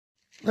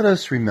Let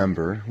us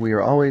remember we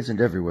are always and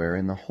everywhere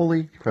in the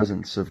holy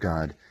presence of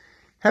God.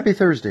 Happy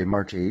Thursday,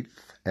 March 8th,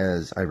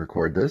 as I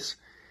record this.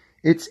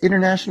 It's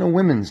International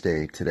Women's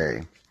Day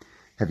today.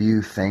 Have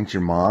you thanked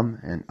your mom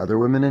and other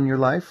women in your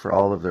life for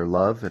all of their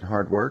love and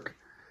hard work?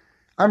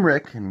 I'm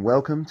Rick, and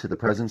welcome to the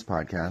Presence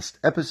Podcast,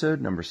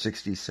 episode number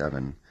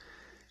 67.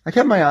 I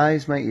kept my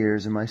eyes, my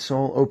ears, and my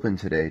soul open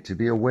today to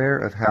be aware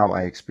of how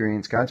I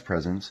experience God's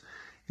presence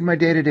in my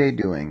day-to-day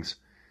doings.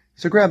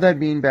 So grab that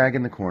beanbag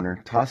in the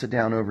corner, toss it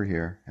down over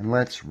here, and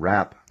let's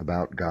rap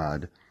about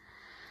God.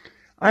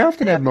 I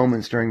often have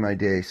moments during my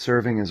day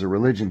serving as a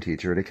religion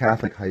teacher at a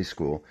Catholic high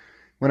school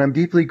when I'm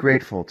deeply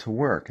grateful to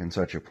work in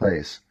such a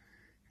place.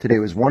 Today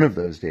was one of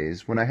those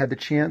days when I had the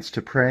chance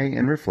to pray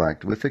and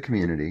reflect with the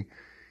community,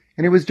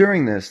 and it was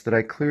during this that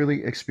I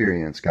clearly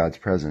experienced God's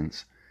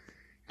presence.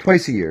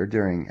 Twice a year,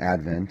 during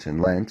Advent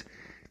and Lent,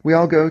 we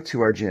all go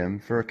to our gym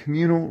for a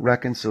communal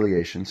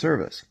reconciliation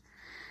service.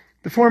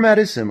 The format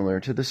is similar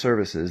to the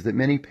services that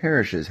many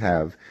parishes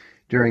have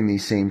during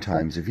these same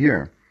times of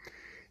year.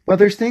 While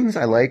there's things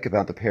I like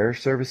about the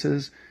parish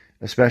services,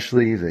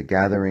 especially the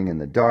gathering in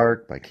the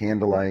dark by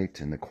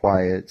candlelight and the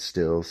quiet,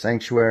 still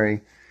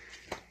sanctuary,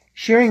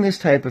 sharing this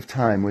type of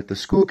time with the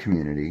school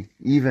community,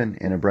 even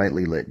in a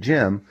brightly lit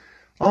gym,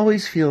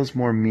 always feels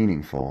more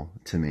meaningful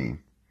to me.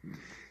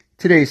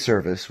 Today's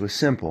service was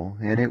simple,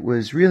 and it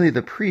was really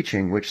the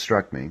preaching which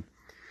struck me.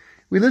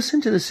 We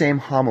listened to the same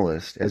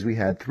homilist as we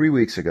had 3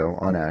 weeks ago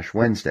on Ash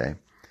Wednesday.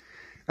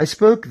 I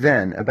spoke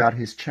then about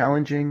his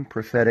challenging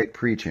prophetic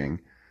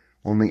preaching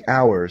only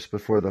hours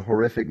before the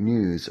horrific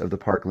news of the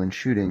Parkland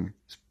shooting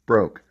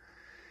broke.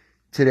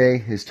 Today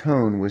his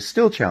tone was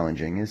still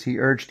challenging as he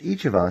urged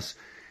each of us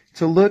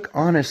to look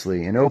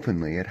honestly and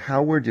openly at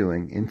how we're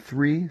doing in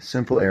 3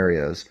 simple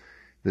areas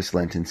this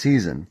Lenten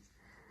season.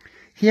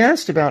 He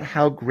asked about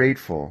how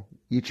grateful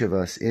each of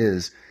us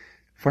is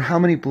for how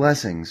many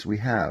blessings we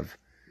have.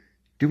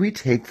 Do we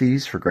take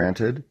these for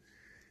granted?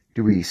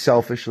 Do we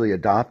selfishly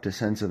adopt a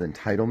sense of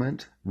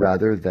entitlement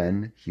rather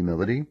than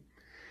humility?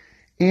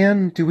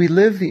 And do we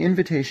live the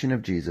invitation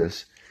of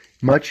Jesus,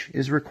 much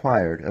is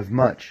required of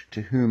much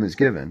to whom is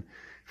given,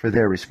 for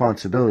their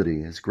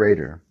responsibility is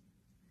greater?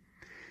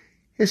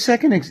 His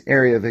second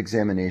area of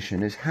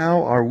examination is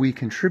how are we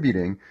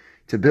contributing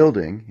to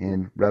building,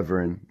 in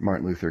Reverend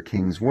Martin Luther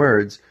King's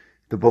words,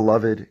 the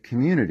beloved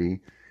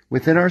community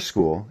within our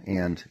school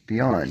and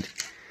beyond.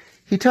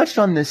 He touched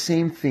on this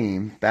same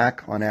theme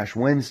back on Ash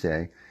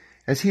Wednesday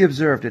as he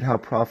observed at how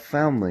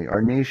profoundly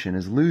our nation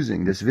is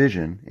losing this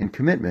vision and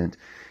commitment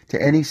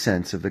to any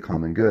sense of the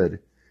common good.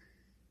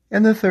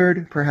 And the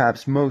third,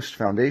 perhaps most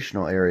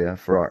foundational area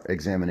for our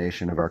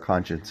examination of our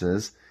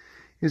consciences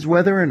is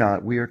whether or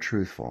not we are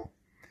truthful.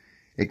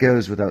 It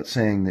goes without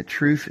saying that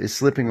truth is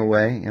slipping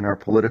away in our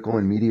political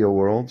and media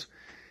worlds,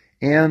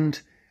 and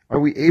are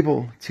we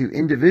able to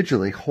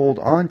individually hold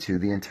on to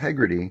the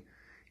integrity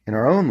in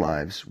our own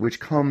lives, which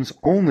comes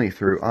only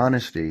through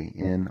honesty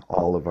in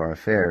all of our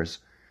affairs?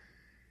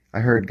 I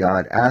heard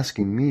God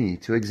asking me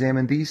to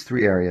examine these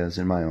 3 areas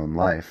in my own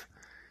life.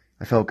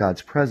 I felt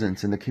God's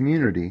presence in the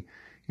community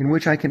in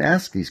which I can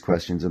ask these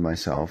questions of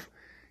myself,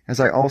 as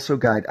I also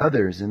guide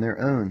others in their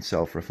own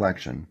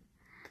self-reflection.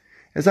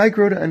 As I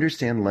grow to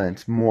understand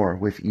Lent more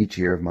with each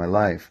year of my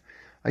life,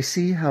 I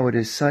see how it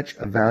is such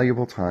a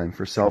valuable time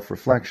for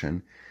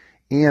self-reflection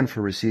and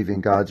for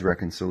receiving God's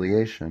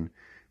reconciliation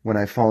when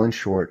I've fallen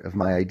short of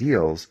my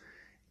ideals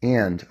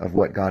and of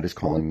what God is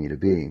calling me to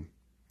be.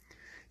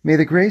 May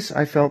the grace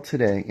I felt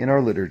today in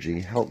our liturgy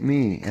help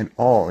me and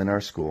all in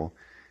our school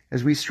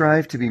as we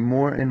strive to be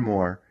more and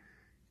more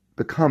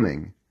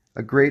becoming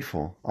a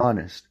grateful,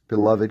 honest,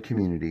 beloved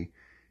community,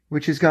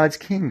 which is God's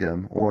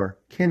kingdom or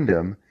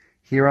kingdom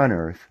here on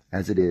earth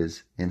as it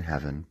is in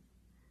heaven.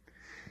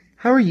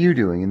 How are you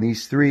doing in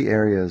these 3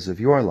 areas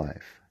of your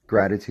life?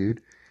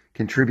 Gratitude,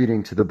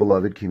 contributing to the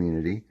beloved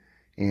community,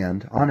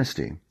 and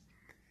honesty.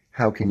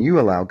 How can you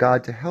allow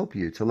God to help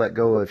you to let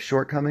go of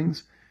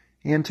shortcomings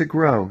and to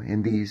grow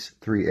in these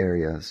 3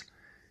 areas?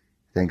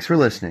 Thanks for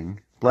listening.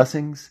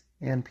 Blessings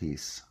and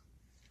peace.